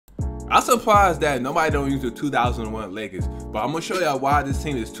I'm surprised that nobody don't use the 2001 Lakers, but I'm gonna show y'all why this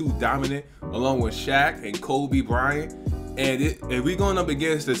team is too dominant, along with Shaq and Kobe Bryant. And if we going up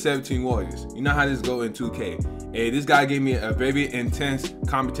against the 17 Warriors, you know how this go in 2K. Hey, this guy gave me a very intense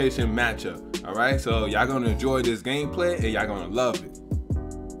competition matchup. All right, so y'all gonna enjoy this gameplay and y'all gonna love it.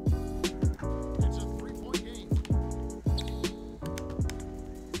 It's a 3-point game.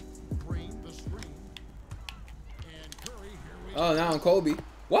 Green the screen. And Curry, here we go. Oh, now on Kobe.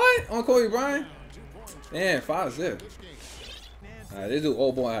 What? On Kobe Bryant? Man, 5-0. Alright, they do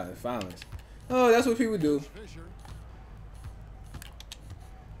old boy violence. Oh, that's what people do.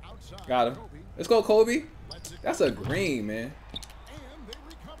 Got him. Let's go, Kobe. That's a green, man.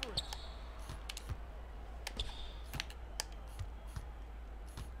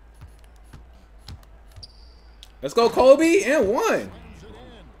 Let's go, Kobe, and 1.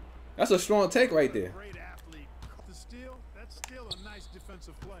 That's a strong take right there. Great athlete. The steal, that's still a nice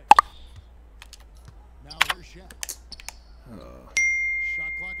defensive play. Now here's Shaq.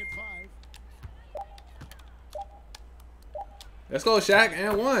 Shot clock at 5. Let's go, Shaq,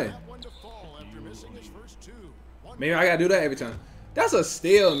 and 1. Maybe I gotta do that every time. That's a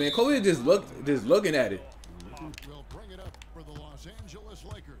steal, man. Kobe just looking at it.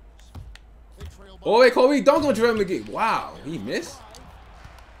 Oh wait, Kobe, don't go Jerome McGee. Wow, he missed.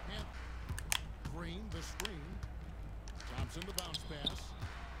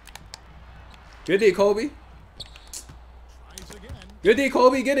 Good D, Kobe. Good D,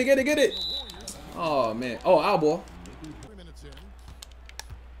 Kobe. Get it, get it, get it. Oh man. Oh, our ball.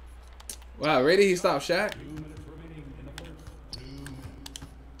 Wow, ready? He stopped Shaq.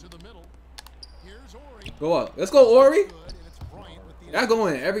 Go up. Let's go, Ori. That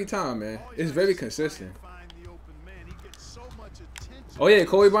going every time, man. It's very consistent. Oh yeah,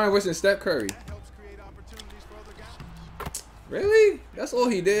 Kobe Bryant versus Steph Curry. Really? That's all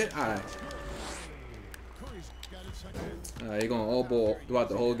he did? Alright. Alright, you're going all ball throughout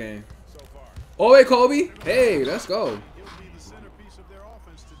the whole game. Oh wait, Kobe. Hey, let's go.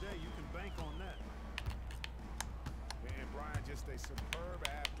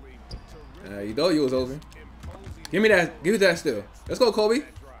 You know you was open. Give me that still. Let's go, Kobe.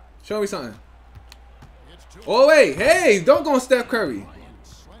 Show me something. Oh wait, hey, don't go on Steph Curry.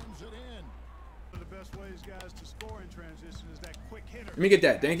 Let me get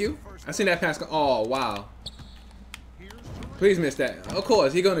that. Thank you. I seen that pass. Oh wow. Please miss that. Of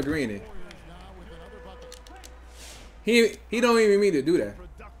course, he gonna green it. He don't even mean to do that.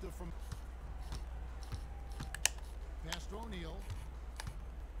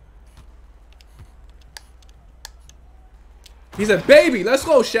 He's a baby. Let's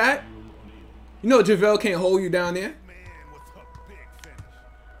go, Shaq. You know JaVale can't hold you down there.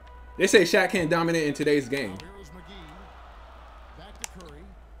 They say Shaq can't dominate in today's game.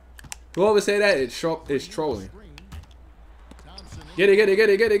 Whoever say that is trolling. Get it, get it, get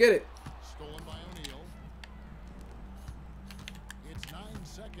it, get it, get it.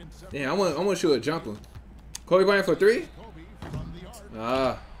 Damn, I want to shoot a jumper. Kobe Bryant for 3.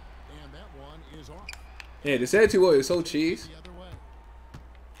 Ah. Yeah, the 17 Warriors is so cheese.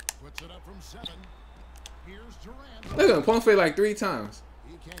 Look at him, pump fade like 3 times.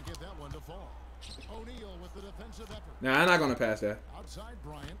 Nah, I'm not gonna pass that.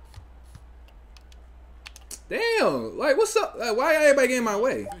 Damn, like what's up? Like, why everybody getting in my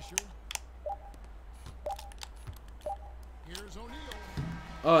way?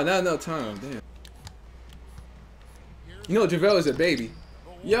 Oh, not enough time. Damn. You know JaVale is a baby.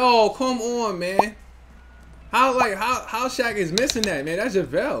 Yo, come on, man. How Shaq is missing that, man? That's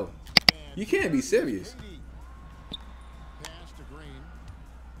JaVale. You can't be serious.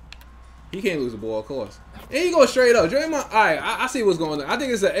 He can't lose the ball, of course. And he goes straight up. Draymond, all right, I see what's going on. I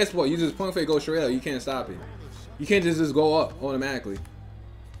think it's an exploit. You just point fake, go straight up. You can't stop it. You can't just go up automatically.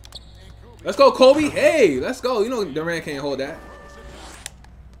 Let's go, Kobe. Hey, let's go. You know Durant can't hold that.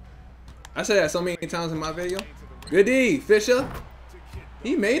 I said that so many times in my video. Good D, Fisher.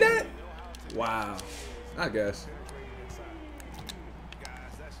 He made that? Wow. I guess.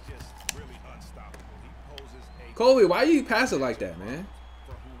 Kobe, why you pass it like that, man?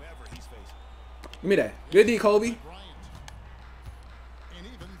 Give me that. Good D, Kobe.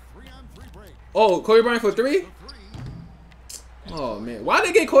 Oh, Kobe Bryant for 3? Oh, man. Why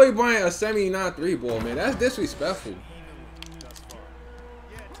they get Kobe Bryant a 79 3 ball, man? That's disrespectful.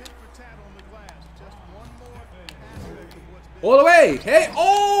 All the way. Hey,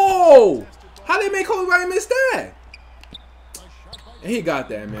 oh! How they make Kobe Bryant miss that? And he got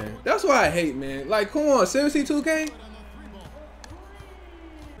that, man. That's what I hate, man. Like, come on, seriously, 2K?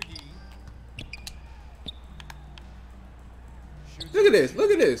 Look at this. Look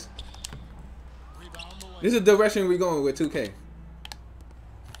at this. This is the direction we're going with 2K.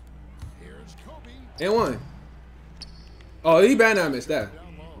 And one. Oh, he better not miss that.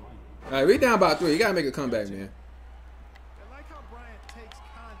 All right, we down by 3. You gotta make a comeback, man. I like how Bryant takes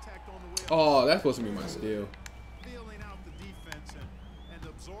contact on the way. Oh, that's supposed to be my steal. Feeling out the defense and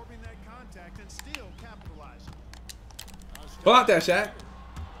absorbing that contact and still capitalizing. Block that, Shaq.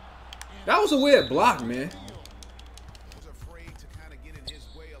 That was a weird block, man. Was afraid to kind of get in his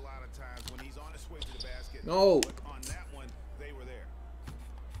way a lot of times when he's on his way to the basket. No. But on that one, they were there.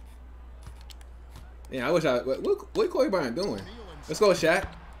 Yeah, I wish I. What Kobe Bryant doing? Let's go, Shaq.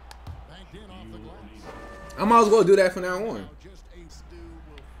 I might as well do that from now on.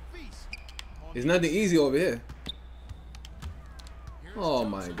 There's nothing easy over here. Oh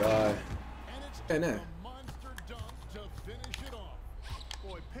my God. And that.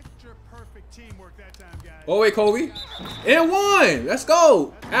 Boy, picture perfect teamwork that time, guys. Oh wait, Kobe. And one. Let's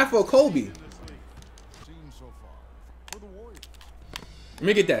go. Afro Kobe. Let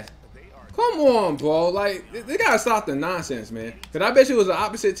me get that. Come on, bro. Like, they gotta stop the nonsense, man. Cause I bet you it was the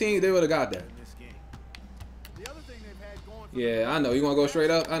opposite team, they would have got that. Yeah, I know. You want to go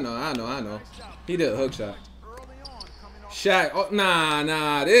straight up? I know. He did a hook shot. Shaq. Oh,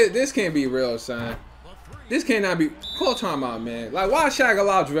 nah. This can't be real, son. This cannot be. Call timeout, man. Like, why Shaq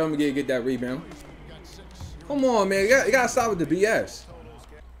allow JaVale McGee to get that rebound? Come on, man. You got to stop with the BS.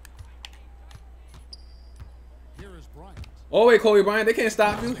 Oh, wait, Kobe Bryant. They can't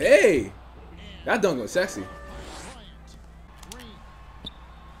stop you. Hey. That dunk was sexy.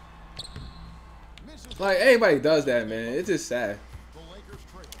 Like, everybody does that, man. It's just sad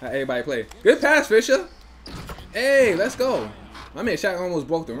how everybody play. Good pass, Fisher. Hey, let's go. My man Shaq almost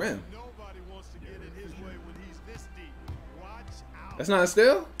broke the rim. That's not a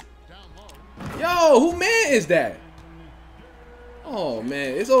steal? Yo, who man is that? Oh,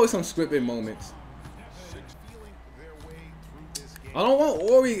 man. It's always some scripted moments. I don't want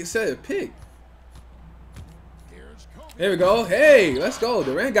Ori to set a pick. There we go. Hey, let's go.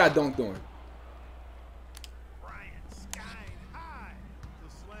 Durant got dunked on.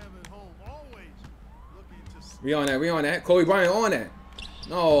 We on that. Kobe Bryant on that.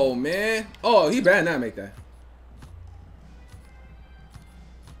 No, man. Oh, he better not make that.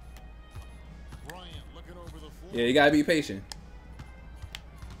 Yeah, you gotta be patient.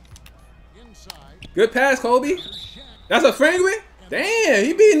 Good pass, Kobe. That's a Franklin? Damn,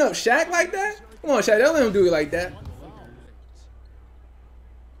 he beating up Shaq like that? Come on, Shaq, don't let him do it like that.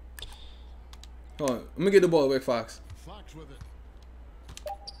 Hold on, let me get the ball away, Fox.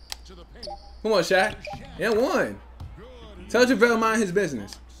 Come on, Shaq. And one. Tell JaVale mind his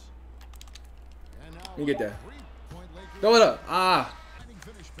business. Let me get that. Throw it up. Ah.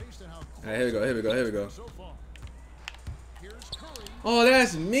 All right, here we go. Oh,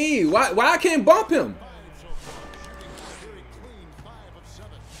 that's me. Why I can't bump him?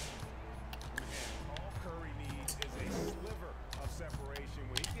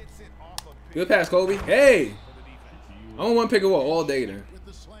 Good pass, Kobe. Hey. I don't want to pick it up all day then.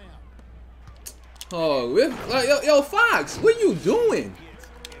 Oh, like, yo, Fox, what are you doing?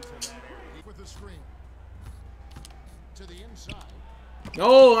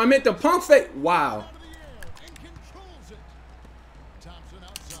 No, I meant the pump fake. Wow.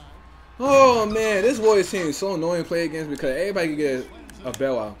 Oh man, this Warriors team is so annoying to play against because everybody can get a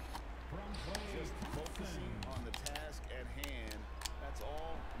bailout.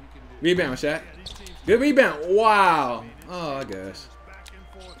 Rebound, Shaq. Good rebound. Wow. Oh, I guess.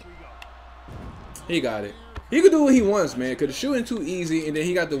 He got it. He could do what he wants, man, because the shooting too easy, and then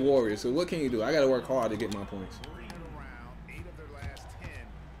he got the Warriors. So what can you do? I got to work hard to get my points.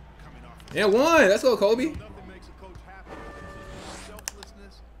 And one. Let's go, Kobe.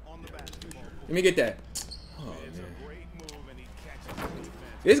 Let me get that. Oh, man.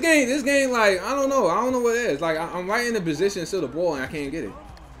 This game, like, I don't know what it is. Like, I'm right in the position to steal the ball, and I can't get it.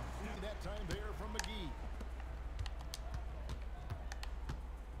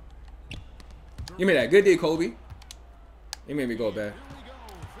 Give me that. Good D, Kobe. He made me go back.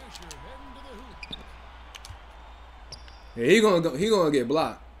 Yeah, he gonna get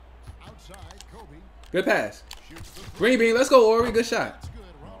blocked. Good pass. Green bean. Let's go, Ori. Good shot.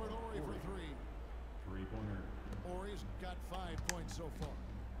 Ori's got 5 points so far.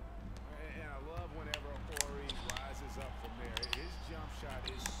 And I love whenever Ori rises up from there. His jump shot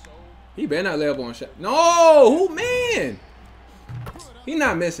is so. He better not lay up on shot. No, who man? He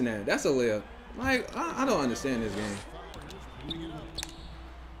not missing that. That's a layup. Like, I don't understand this game.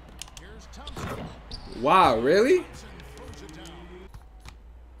 Wow, really?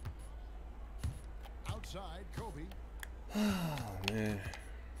 Oh, man.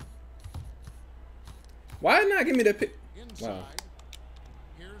 Why did not give me the pick? Inside. Wow.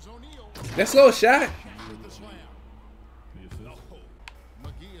 Here's O'Neal. Let's go, Shaq. With the slam.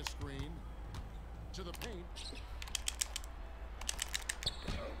 McGee is screen to the paint.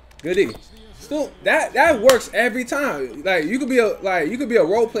 Goodie. Still, that works every time. Like you could be a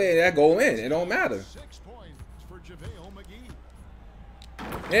role player that go in. It don't matter. 6 points for JaVale McGee.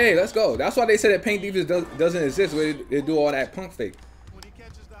 Hey, let's go. That's why they say that paint defense doesn't exist where they do all that punk fake. When he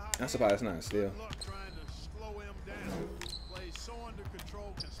catches the hot I'm surprised it's not a steal. look, trying to slow him down. Plays so under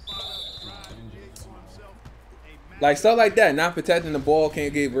control, can spot up, drive, and jig for himself. A Like stuff like that, not protecting the ball,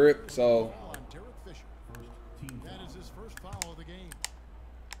 can't get ripped. So On Derek Fisher. That is his first foul of the game.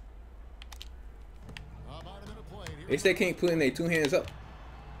 About a minute played. Here they say can't put in their 2 hands up.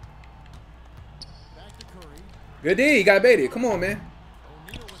 back to Curry. Good D, you got baited. Come on, man.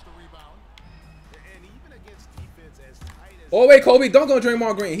 O'Neal with the rebound. And even against defense as tight as Oh wait, Kobe, don't go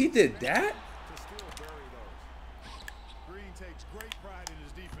Draymond Green. He did that? to still bury those. Green takes great pride in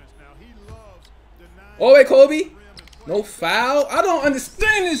his defense now. He loves denying Oh wait, Kobe. the rim and No foul. I don't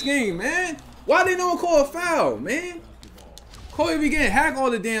understand this game, man. Why they don't call a foul, man? Kobe be getting hacked all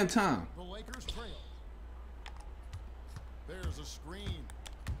the damn time. The Lakers trail. There's a screen.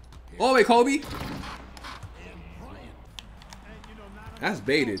 Oh wait, Kobe. And Bryant. And, you know, not That's enough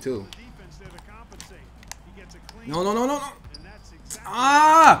baited too. the defense there to compensate. He gets a clean No, no, no, no, no. and that's exactly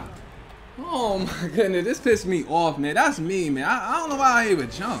Ah! Oh my goodness, this pissed me off, man. That's me, man. I don't know why I even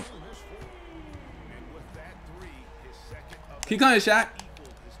jump. and with that three, his second of Keep coming, Shaq. equal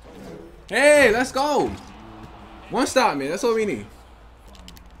his total. Hey, let's go. One stop, man. That's all we need.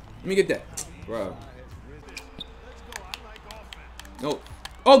 Let me get that, bro. Let's go. I like offense. No.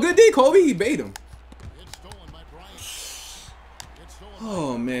 Oh, good D, Kobe. He bait him. It's stolen by Bryant. It's stolen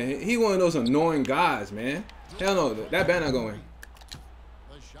Oh man, he one of those annoying guys, man. Hell no, that better not go in.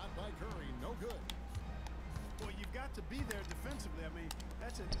 The shot by Curry, no good. Well, you've got to be there defensively. I mean,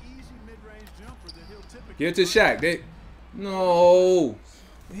 that's an easy mid-range jumper that he'll typically. Give it to Shaq. No.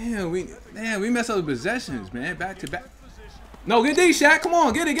 Damn, we mess up the possessions, man. Back to back. No, get D, Shaq. Come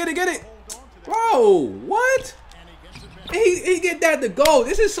on, get it, get it, get it. Bro, what? And he gets it back. He get that to go.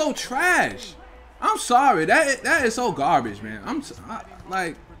 This is so trash. I'm sorry. That is so garbage, man.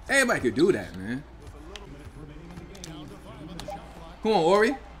 Like everybody could do that, man. Come on,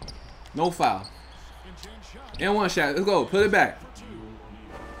 Ori. No foul. And one shot. Let's go. Put it back.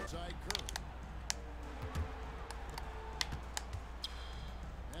 Inside Curry.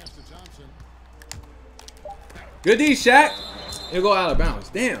 Pass to Thompson. Good D, Shaq. It'll go out of bounds.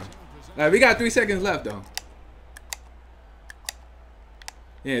 Damn. All right, we got 3 seconds left, though.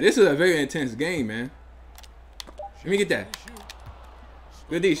 Yeah, this is a very intense game, man. Let me get that.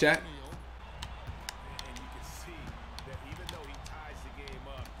 Good D, Shaq. And you can see that even though he ties the game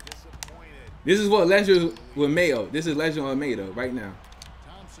up, disappointed. This is what Legend with Mayo. This is Legend with Mayo right now.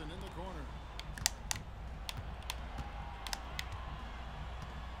 Thompson in the corner.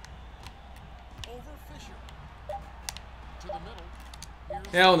 Over Fisher. To the middle. Here's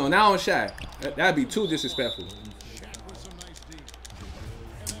Hell no, now on Shaq. That'd be too disrespectful. Shaq with some nice D.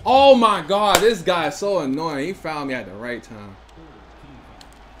 Oh my God, this guy is so annoying. He found me at the right time.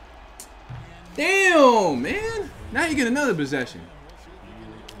 Damn, man. Now you get another possession.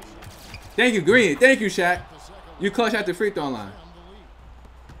 Thank you, Green. Thank you, Shaq. You clutch at the free throw line.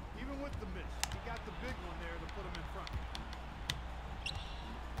 Even with the miss, he got the big one there to put him in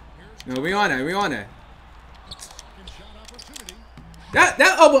front. No, we on that. We on that. Second shot opportunity. That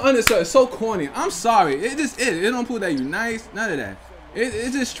upper underside is so corny. I'm sorry. It just is. It don't prove that you nice. None of that.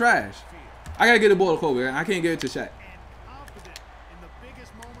 It's just trash. I gotta get the ball to Kobe. I can't get it to Shaq. And confident in the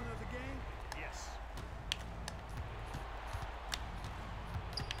biggest moment of the game? Yes.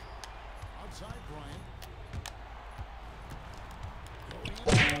 Outside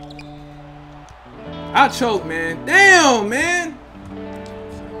Bryant. I choke, man. Damn, man.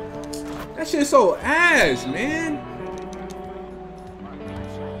 That shit's so ass, man.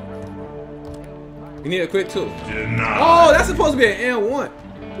 You need a quick two. Oh, that's supposed to be an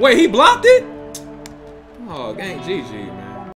N1. Wait, he blocked it? Oh, gang GG, man.